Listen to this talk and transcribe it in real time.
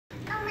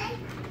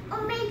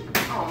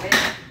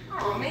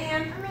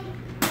pan?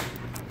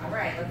 All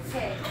right, let's see.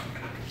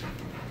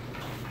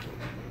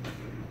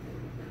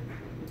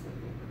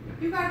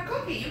 You got a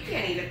cookie. You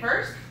can't eat it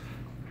first.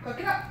 Cook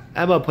it up.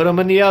 Emma, put them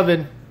in the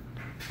oven.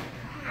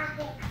 All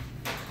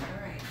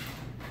right.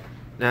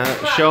 Now,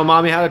 show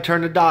Mommy how to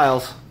turn the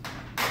dials.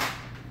 All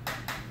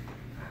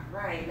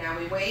right, now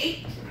we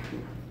wait.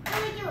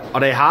 Are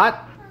they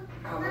hot?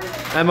 Oh,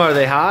 Emma, are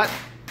they hot?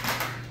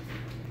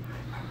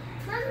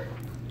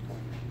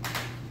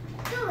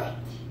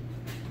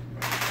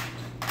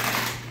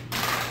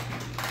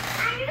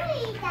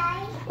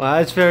 Well,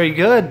 that's very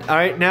good. All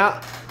right, now,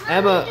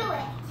 Emma.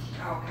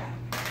 okay.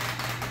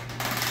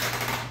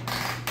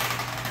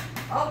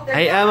 Oh,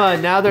 Hey, done.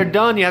 Emma, now they're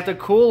done. You have to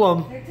cool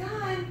them.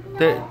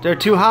 They're done. They're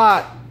too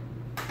hot.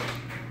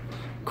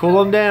 Cool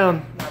them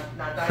down.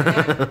 Not done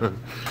yet.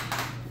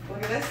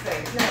 Look at this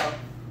thing,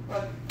 too.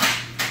 Look.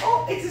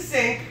 Oh, it's a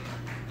sink.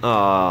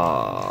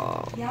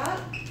 Oh. Yeah.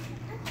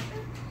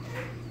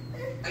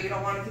 Oh, you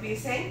don't want it to be a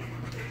sink?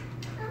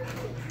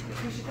 You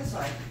push it this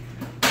way.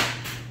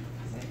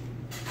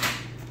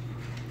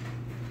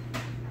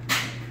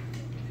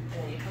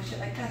 And then you push it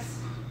like this.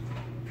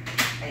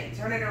 And you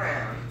turn it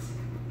around.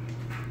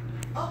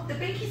 Oh, the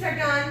binkies are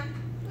done.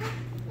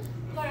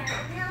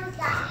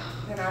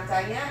 They're not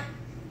done yet?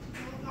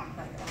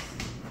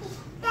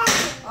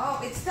 Oh,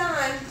 it's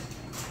done.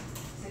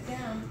 Sit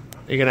down.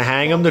 You're going to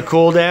hang them to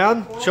cool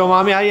down? Show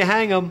Mommy how you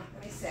hang them.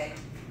 Let me see.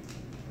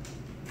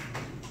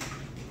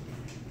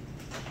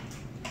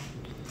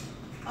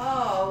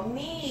 Oh,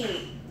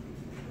 neat.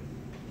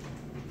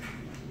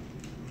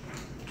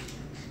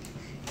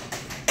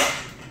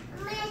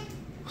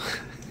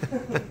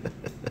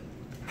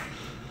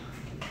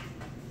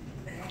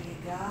 There you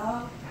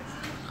go.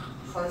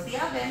 Close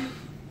the oven.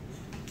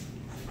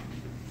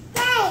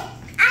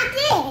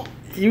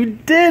 You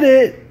did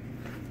it.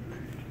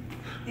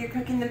 You're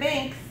cooking the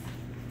binks.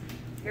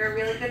 You're a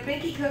really good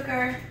binky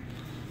cooker.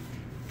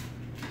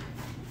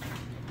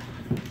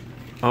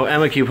 Oh,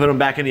 Emma, can you put them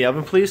back in the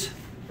oven, please?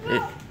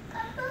 It-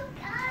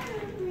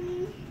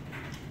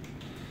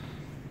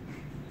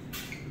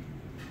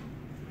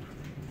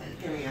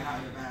 Give me a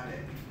hug about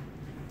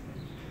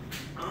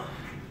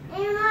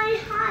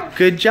it.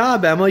 Good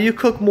job, Emma. You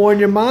cook more than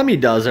your mommy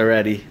does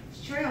already.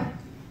 It's true.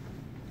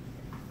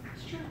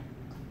 It's true.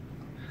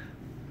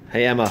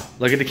 Hey, Emma,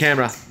 look at the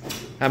camera.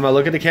 Emma,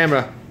 look at the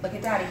camera. Look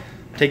at Daddy.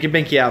 Take your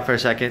binky out for a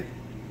second.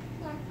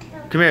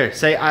 Come here.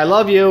 Say, I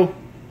love you.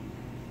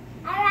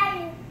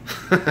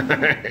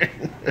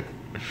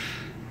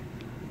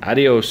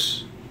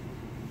 Adios.